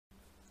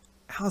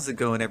How's it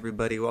going,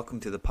 everybody? Welcome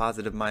to the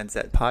Positive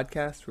Mindset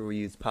Podcast, where we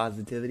use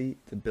positivity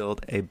to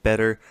build a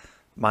better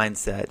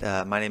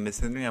mindset. My name is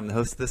Henry. I'm the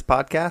host of this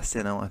podcast,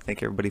 and I want to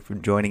thank everybody for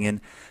joining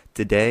in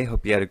today.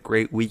 Hope you had a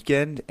great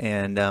weekend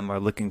and are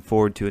looking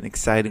forward to an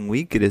exciting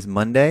week. It is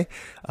Monday.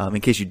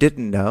 In case you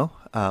didn't know,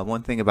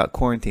 one thing about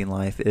quarantine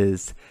life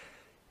is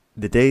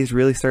the days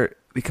really start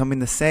becoming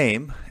the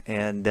same,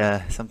 and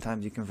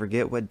sometimes you can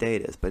forget what day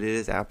it is, but it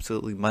is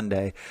absolutely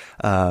Monday.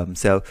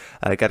 So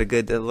I got a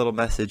good little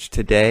message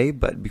today,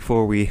 but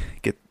before we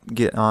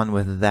get on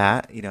with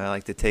that, I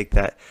like to take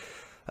that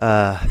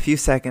few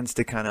seconds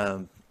to kind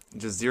of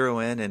just zero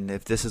in, and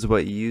if this is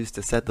what you use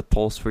to set the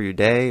pulse for your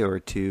day or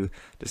to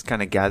just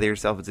kind of gather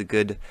yourself, it's a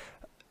good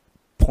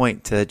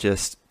point to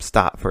just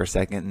stop for a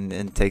second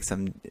and take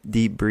some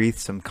deep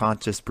breaths, some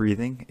conscious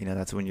breathing.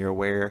 That's when you're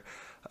aware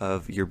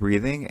of your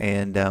breathing,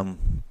 and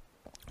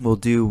we'll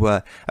do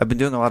I've been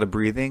doing a lot of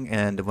breathing,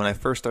 and when I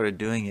first started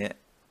doing it,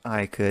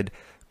 I could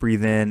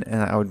breathe in,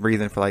 and I would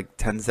breathe in for like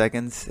 10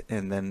 seconds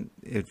and then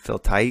it'd feel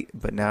tight,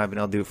 but now I've been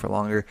able to do it for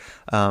longer.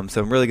 So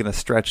I'm really going to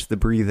stretch the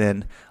breathe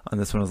in on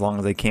this one as long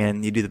as I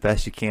can. You do the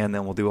best you can,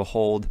 then we'll do a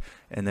hold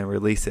and then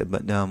release it,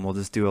 but we'll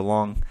just do a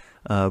long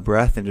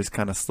breath and just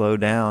kind of slow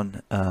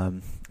down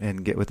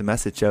and get with the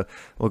message. So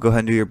we'll go ahead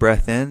and do your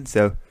breath in.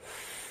 So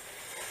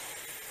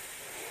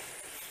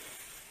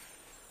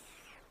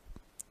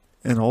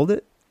and hold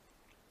it.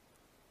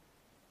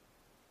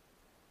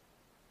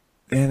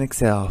 And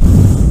exhale.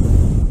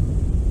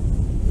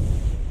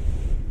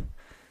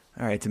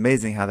 All right, it's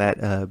amazing how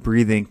that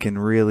breathing can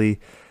really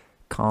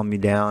calm me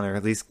down, or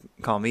at least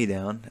calm me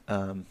down.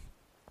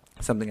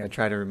 Something I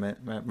try to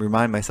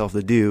remind myself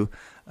to do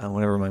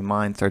whenever my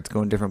mind starts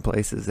going different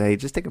places. Hey,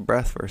 just take a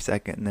breath for a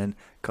second and then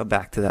come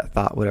back to that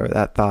thought, whatever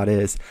that thought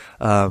is.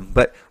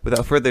 But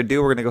without further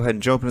ado, we're going to go ahead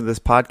and jump into this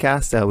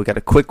podcast. We got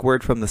a quick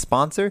word from the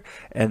sponsor,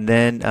 and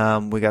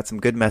then we got some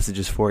good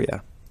messages for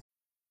you.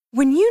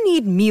 When you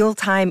need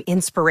mealtime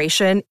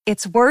inspiration,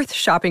 it's worth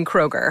shopping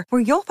Kroger, where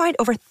you'll find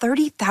over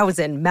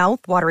 30,000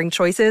 mouth-watering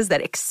choices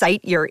that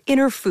excite your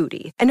inner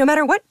foodie. And no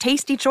matter what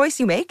tasty choice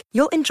you make,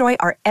 you'll enjoy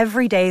our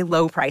everyday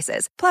low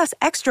prices, plus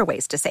extra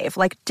ways to save,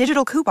 like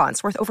digital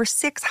coupons worth over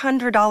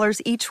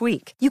 $600 each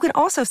week. You can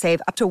also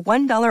save up to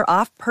 $1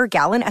 off per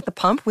gallon at the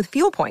pump with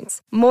fuel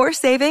points. More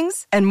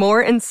savings and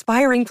more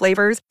inspiring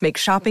flavors make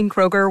shopping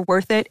Kroger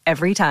worth it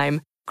every time.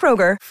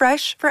 Kroger,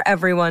 fresh for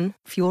everyone.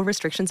 Fuel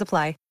restrictions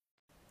apply.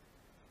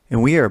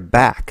 And we are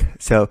back.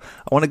 So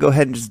I want to go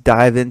ahead and just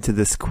dive into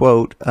this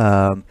quote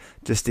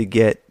just to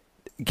get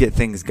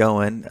things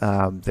going.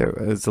 There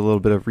was a little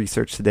bit of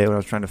research today when I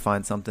was trying to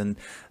find something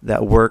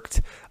that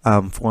worked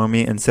for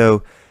me. And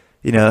so,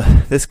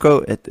 this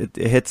quote, it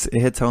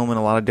hits home in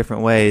a lot of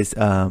different ways.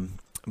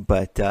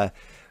 But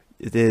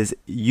it is,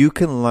 you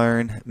can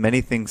learn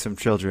many things from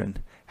children.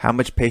 How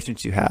much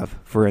patience you have,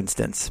 for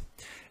instance.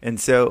 And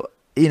so,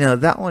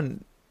 that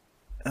one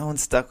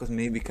stuck with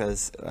me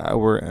because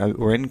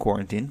we're in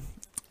quarantine,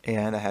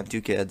 and I have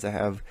two kids. I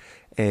have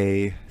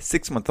a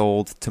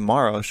 6-month-old.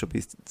 Tomorrow she'll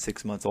be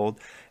 6 months old,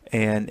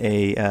 and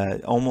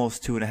a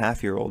almost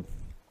 2.5-year-old.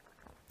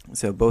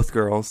 So both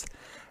girls,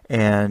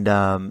 and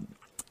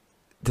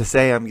to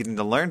say I'm getting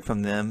to learn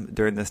from them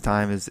during this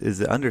time is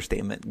an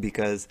understatement,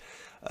 because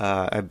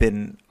I've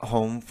been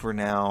home for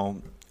now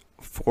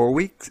 4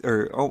 weeks,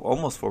 or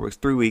almost 4 weeks,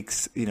 3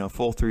 weeks.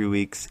 Full 3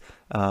 weeks.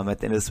 At the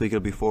end of this week,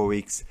 it'll be 4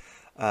 weeks.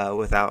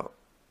 Without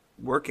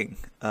working,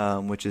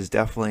 which is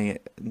definitely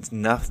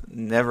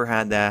never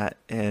had that,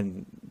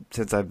 and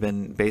since I've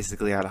been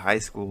basically out of high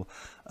school,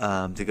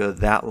 to go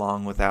that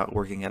long without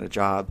working at a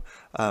job.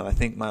 I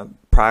think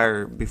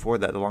before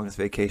that, the longest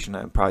vacation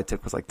I probably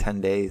took was like 10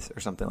 days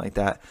or something like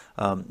that.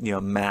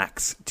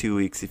 Max 2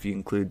 weeks if you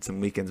include some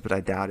weekends, but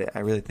I doubt it. I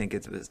really think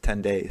it was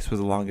 10 days was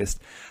the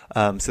longest.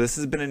 So this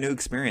has been a new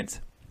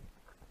experience.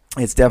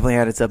 It's definitely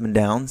had its up and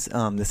downs.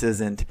 This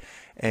isn't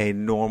a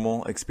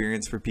normal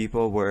experience for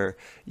people where,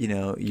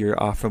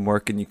 you're off from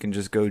work and you can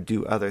just go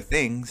do other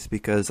things,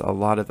 because a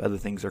lot of other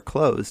things are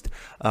closed.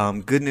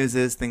 Good news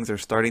is things are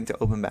starting to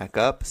open back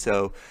up.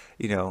 So,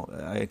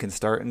 I can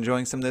start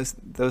enjoying some of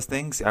those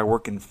things. I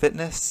work in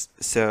fitness,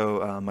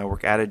 so I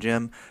work at a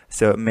gym.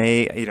 So it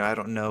may, I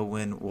don't know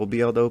when we'll be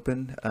able to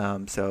open.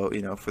 So,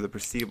 for the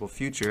foreseeable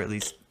future, at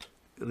least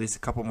a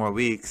couple more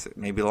weeks,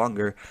 maybe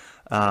longer,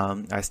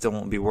 I still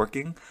won't be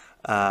working.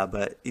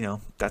 But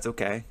that's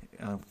okay.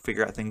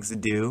 Figure out things to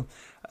do.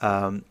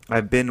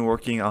 I've been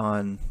working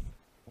on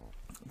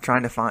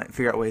trying to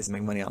figure out ways to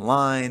make money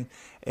online.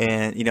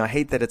 And, I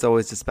hate that it's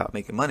always just about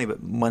making money,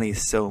 but money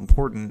is so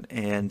important.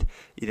 And,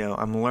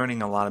 I'm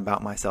learning a lot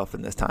about myself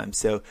in this time.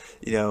 So,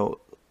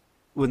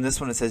 when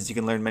this one, it says you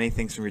can learn many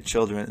things from your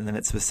children, and then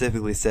it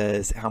specifically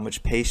says how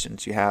much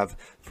patience you have.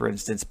 For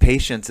instance,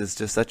 patience is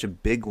just such a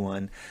big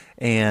one.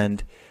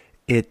 And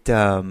it,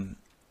 the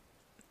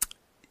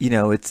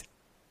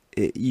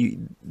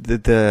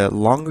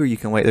longer you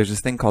can wait. There's this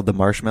thing called the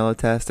marshmallow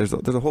test. There's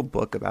a whole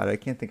book about it. I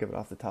can't think of it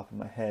off the top of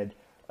my head.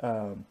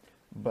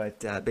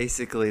 But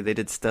basically they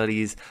did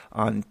studies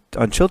on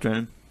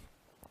children,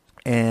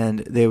 and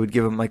they would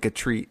give them like a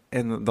treat.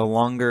 And the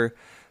longer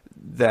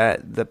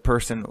that the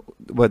person,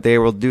 what they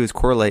will do is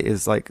correlate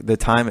is like the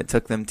time it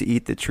took them to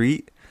eat the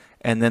treat,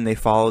 and then they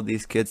followed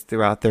these kids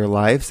throughout their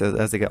lives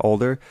as they get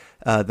older,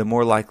 the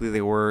more likely they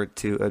were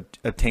to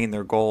obtain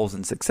their goals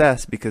and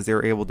success, because they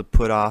were able to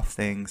put off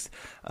things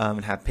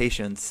and have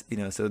patience,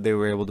 so they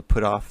were able to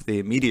put off the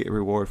immediate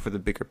reward for the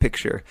bigger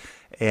picture.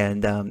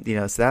 And,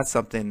 so that's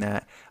something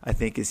that I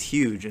think is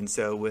huge. And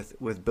so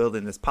with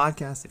building this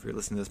podcast, if you're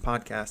listening to this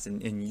podcast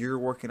and you're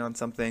working on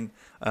something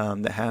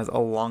that has a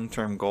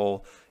long-term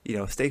goal,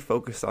 stay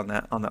focused on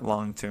that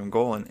long-term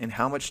goal, and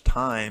how much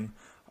time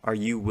are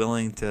you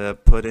willing to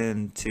put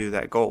into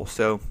that goal?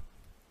 So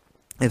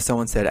if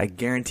someone said, I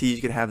guarantee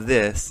you could have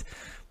this,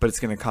 but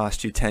it's going to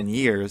cost you 10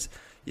 years,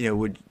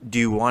 do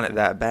you want it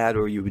that bad,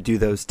 or you would do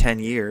those 10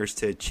 years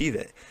to achieve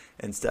it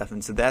and stuff?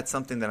 And so that's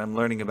something that I'm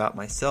learning about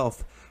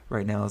myself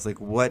right now, is like,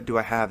 what do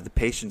I have the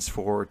patience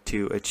for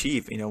to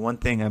achieve? One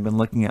thing I've been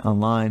looking at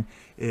online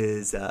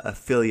is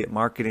affiliate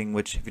marketing,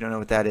 which, if you don't know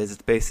what that is,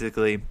 it's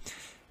basically,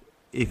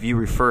 if you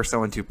refer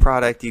someone to a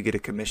product, you get a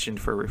commission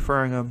for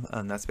referring them.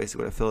 That's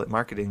basically what affiliate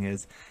marketing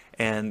is.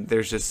 And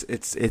there's just,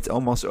 it's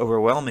almost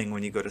overwhelming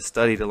when you go to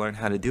study to learn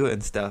how to do it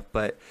and stuff.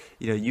 But,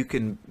 you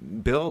can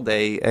build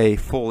a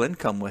full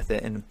income with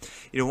it. And,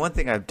 one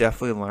thing I've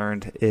definitely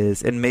learned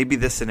is, and maybe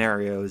this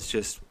scenario is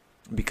just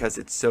because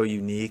it's so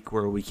unique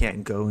where we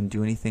can't go and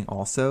do anything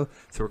also,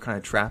 so we're kind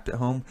of trapped at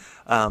home.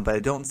 But I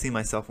don't see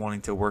myself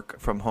wanting to work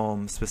from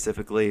home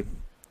specifically,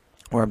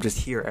 where I'm just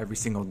here every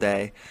single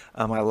day.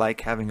 I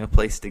like having a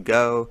place to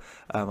go.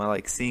 I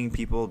like seeing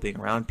people, being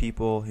around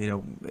people.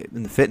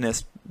 In the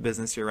fitness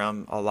business, you're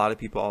around a lot of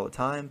people all the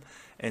time.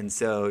 And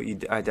so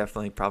I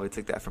definitely probably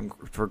took that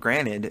for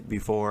granted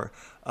before.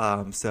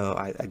 So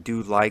I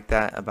do like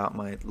that about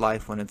my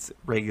life when it's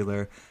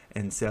regular.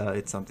 And so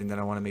it's something that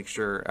I want to make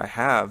sure I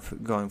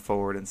have going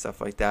forward and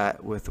stuff like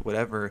that with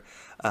whatever.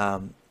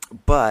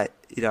 But,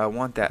 I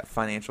want that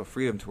financial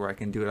freedom to where I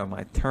can do it on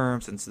my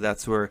terms. And so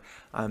that's where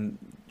I'm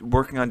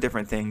working on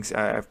different things.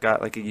 I've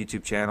got like a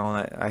YouTube channel,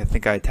 and I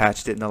think I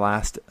attached it in the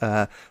last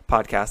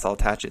podcast. I'll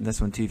attach it in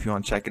this one too if you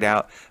want to check it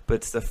out. But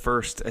it's the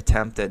first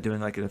attempt at doing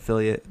like an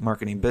affiliate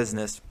marketing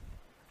business.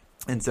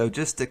 And so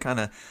just to kind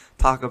of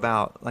talk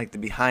about like the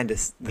behind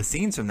the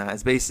scenes from that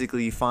is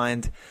basically you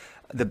find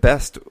the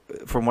best,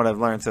 from what I've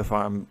learned so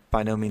far. I'm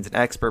by no means an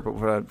expert,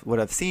 but what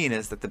I've seen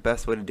is that the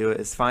best way to do it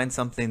is find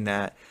something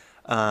that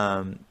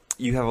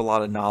you have a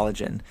lot of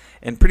knowledge in.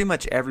 And pretty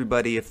much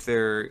everybody, if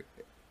they're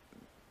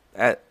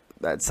at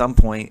some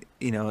point,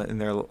 in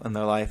their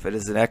life, it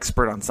is an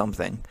expert on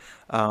something,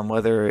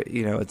 whether,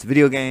 it's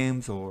video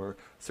games or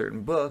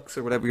certain books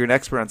or whatever. You're an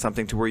expert on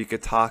something to where you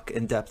could talk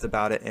in depth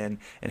about it and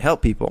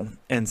help people.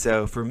 And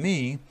so for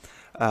me,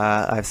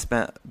 I've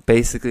spent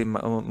basically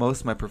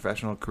most of my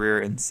professional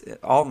career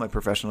all of my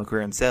professional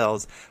career in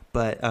sales,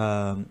 but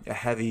a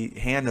heavy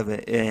hand of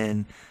it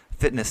in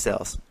fitness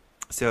sales.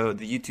 So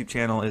the YouTube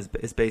channel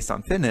is based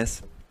on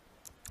fitness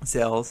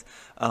sales,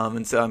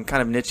 and so I'm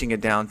kind of niching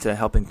it down to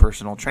helping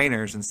personal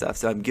trainers and stuff.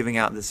 So I'm giving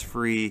out this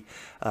free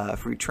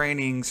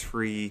trainings,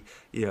 free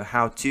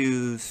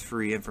how-tos,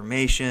 free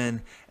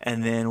information,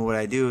 and then what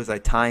I do is I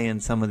tie in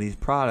some of these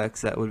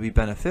products that would be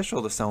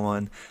beneficial to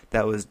someone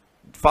that was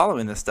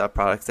following the stuff,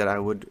 products that I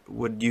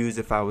would use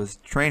if I was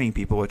training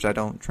people, which I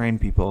don't train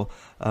people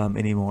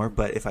anymore.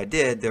 But if I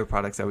did, there were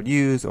products I would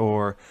use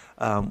or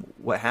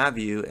what have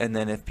you. And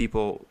then if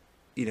people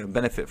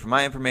benefit from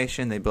my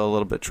information, they build a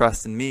little bit of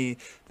trust in me,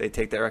 they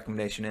take that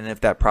recommendation, and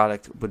if that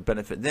product would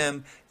benefit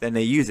them, then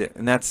they use it.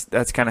 And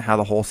that's kind of how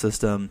the whole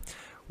system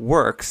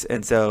works.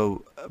 And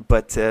so,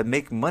 but to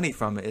make money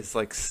from it is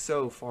like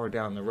so far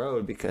down the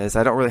road, because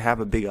I don't really have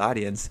a big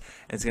audience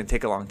and it's going to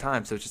take a long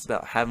time. So it's just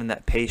about having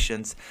that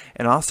patience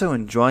and also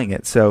enjoying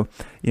it. So,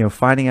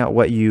 finding out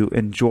what you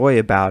enjoy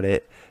about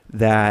it,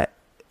 how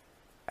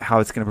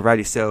it's going to provide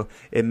you. So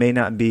it may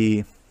not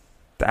be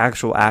the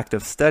actual act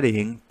of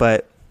studying,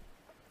 but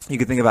you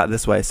can think about it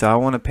this way. So I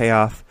want to pay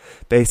off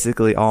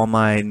basically all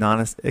my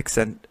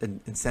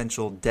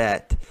non-essential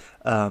debt.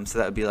 So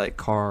that would be like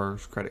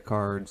cars, credit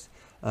cards,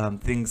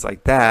 things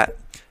like that,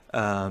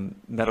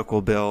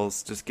 medical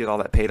bills, just get all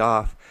that paid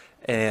off.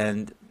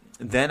 And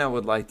then I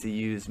would like to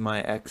use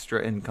my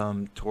extra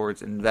income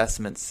towards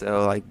investments.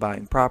 So like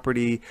buying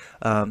property,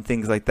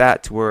 things like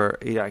that, to where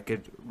I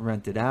could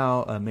rent it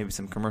out, maybe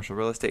some commercial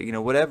real estate,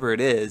 whatever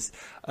it is,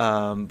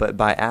 but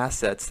buy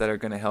assets that are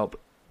going to help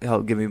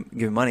give me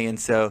money. And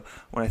so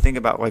when I think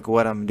about like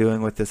what I'm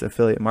doing with this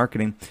affiliate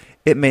marketing,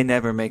 it may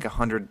never make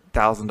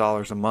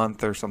 $100,000 a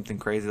month or something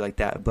crazy like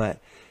that. But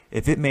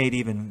if it made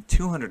even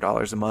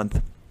 $200 a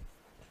month,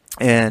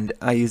 and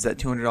I use that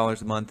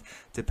 $200 a month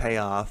to pay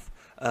off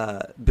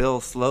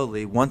bills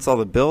slowly, once all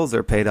the bills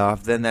are paid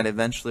off, then that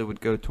eventually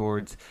would go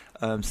towards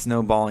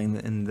snowballing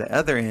in the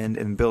other end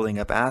and building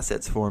up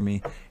assets for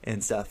me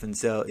and stuff. And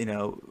so,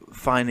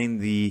 finding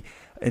the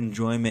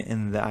enjoyment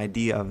in the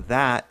idea of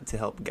that to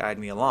help guide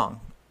me along.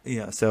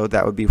 So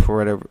that would be for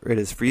whatever it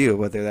is for you,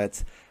 whether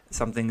that's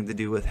something to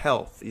do with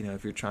health.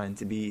 If you're trying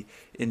to be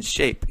in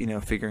shape,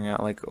 figuring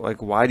out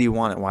like why do you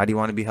want it? Why do you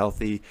want to be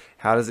healthy?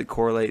 How does it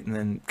correlate? And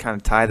then kind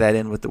of tie that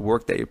in with the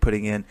work that you're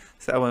putting in.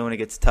 So that way when it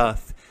gets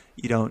tough,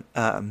 you don't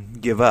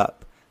give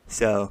up.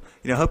 So,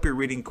 I hope you're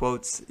reading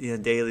quotes,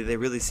 daily. They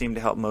really seem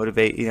to help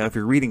motivate. If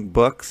you're reading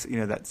books,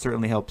 that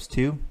certainly helps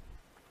too.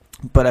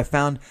 But I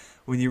found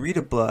when you read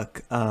a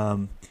book,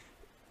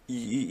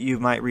 you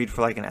might read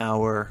for like an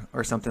hour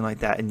or something like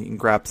that, and you can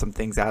grab some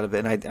things out of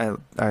it. And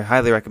I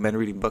highly recommend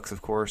reading books,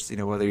 of course,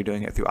 whether you're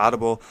doing it through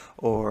Audible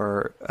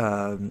or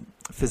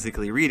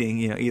physically reading,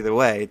 either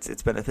way,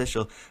 it's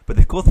beneficial. But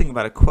the cool thing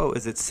about a quote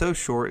is it's so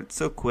short, it's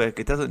so quick,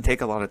 it doesn't take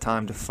a lot of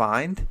time to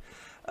find.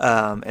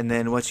 And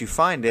then once you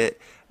find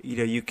it,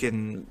 you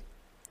can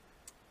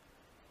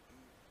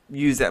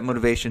use that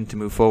motivation to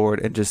move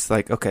forward and just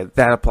like, okay,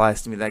 that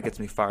applies to me. That gets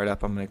me fired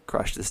up. I'm going to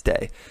crush this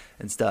day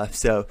and stuff.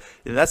 So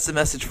that's the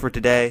message for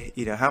today.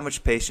 How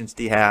much patience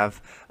do you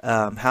have?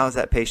 How is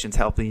that patience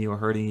helping you or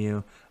hurting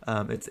you?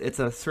 It's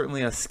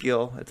certainly a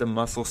skill. It's a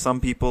muscle.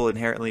 Some people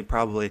inherently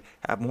probably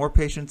have more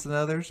patience than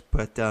others,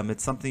 but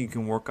it's something you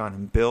can work on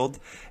and build.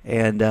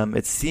 And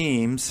it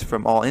seems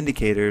from all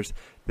indicators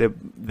that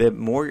the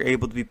more you're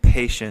able to be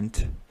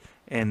patient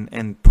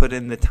and put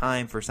in the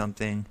time for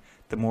something,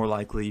 the more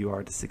likely you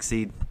are to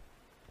succeed.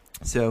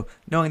 So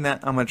knowing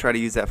that, I'm going to try to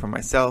use that for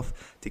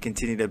myself to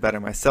continue to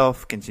better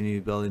myself, continue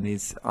building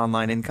these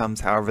online incomes,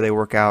 however they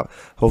work out,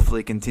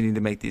 hopefully continue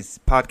to make these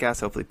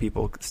podcasts. Hopefully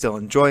people still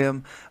enjoy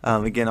them.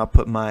 Again, I'll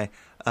put my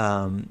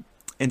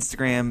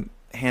Instagram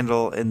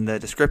handle in the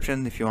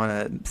description. If you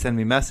want to send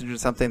me a message or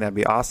something, that'd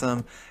be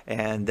awesome.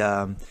 And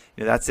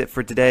that's it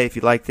for today. If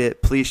you liked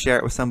it, please share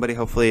it with somebody.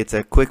 Hopefully it's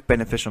a quick,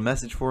 beneficial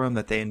message for them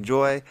that they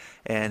enjoy.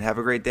 And have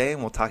a great day,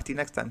 and we'll talk to you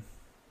next time.